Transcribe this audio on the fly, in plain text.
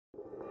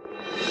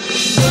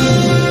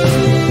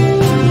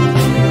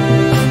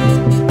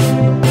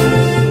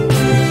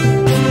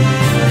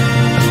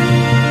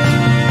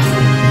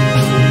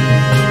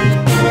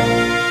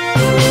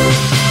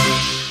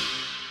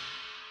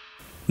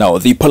Now,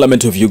 the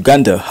Parliament of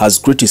Uganda has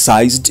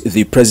criticized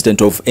the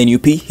President of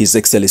NUP, His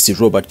Excellency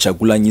Robert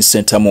Kyagulanyi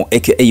Ssentamu,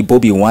 aka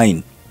Bobi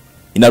Wine.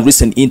 In a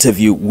recent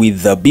interview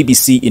with the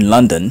BBC in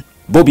London,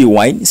 Bobi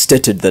Wine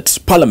stated that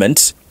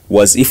Parliament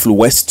was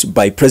influenced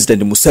by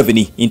President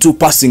Museveni into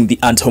passing the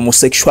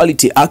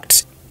Anti-Homosexuality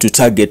Act to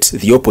target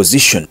the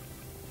opposition.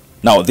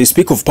 Now, the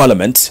Speaker of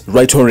Parliament,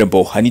 Right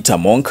Honourable Anita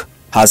Monk,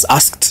 has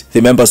asked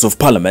the members of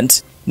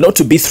Parliament not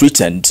to be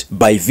threatened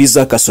by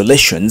visa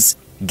cancellations,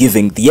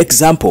 giving the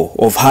example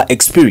of her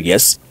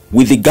experience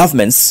with the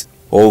governments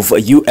of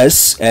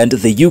US and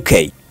the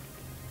UK.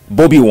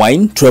 Bobi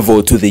Wine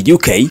travelled to the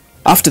UK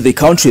after the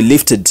country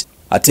lifted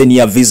a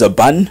 10-year visa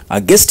ban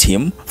against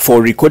him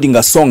for recording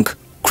a song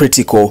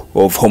critical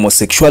of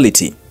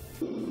homosexuality.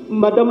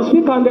 Madam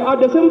Speaker, and at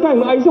the same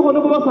time, I see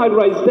Honourable side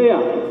right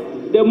there,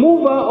 the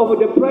mover of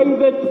the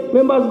private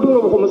members'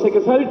 bill of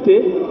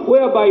homosexuality,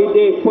 whereby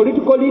the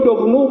political lead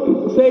of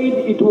NUP said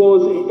it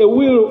was a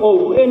will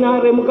of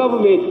NRM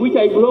government, which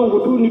I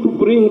belong to, need to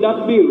bring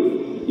that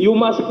bill. You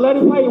must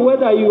clarify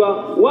whether you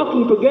are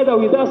working together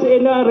with us,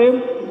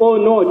 NRM, or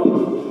not.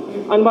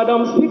 And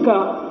Madam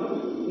Speaker,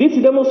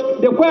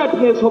 the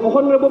quietness of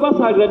Honourable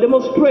Basagla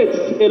demonstrates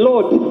a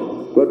lot.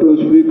 Madam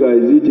Speaker,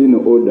 is it in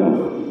order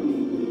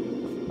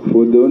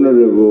for the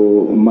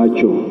Honourable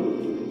Macho,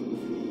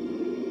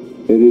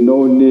 a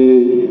renowned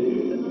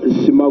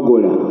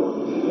smuggler,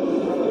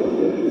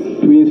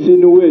 to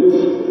insinuate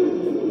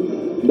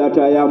that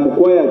I am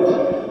quiet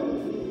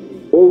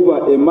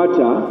over a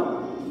matter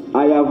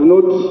I have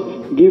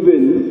not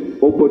given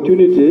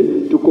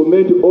opportunity to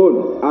comment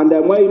on, and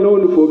am I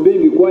known for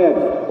being quiet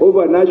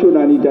over national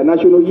and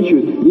international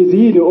issues? Is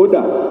he in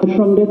order?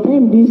 From the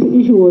time this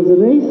issue was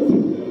raised,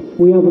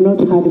 we have not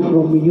heard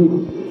from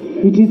you.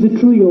 It is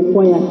true you're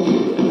quiet.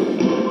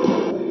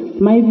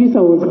 My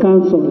visa was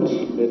cancelled.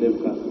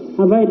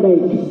 Have I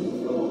died?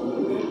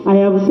 I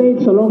have said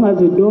so long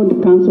as you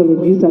don't cancel a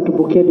visa to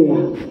Bukedea,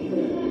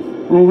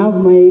 I have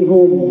my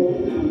home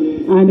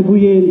and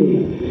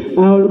Buyende.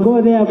 I will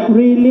go there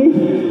freely.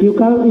 You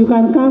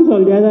can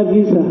cancel the other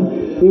visa,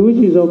 which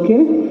is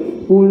okay.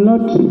 We will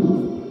not.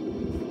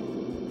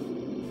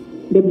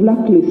 The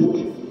blacklist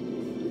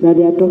that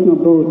they are talking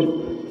about,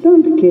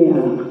 don't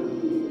care.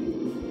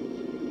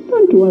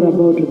 Don't worry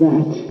about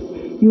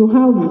that. You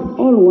have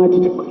all what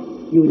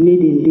you need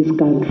in this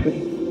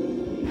country.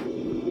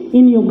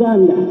 In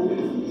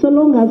Uganda, so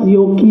long as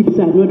your kids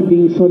are not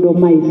being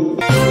sodomized.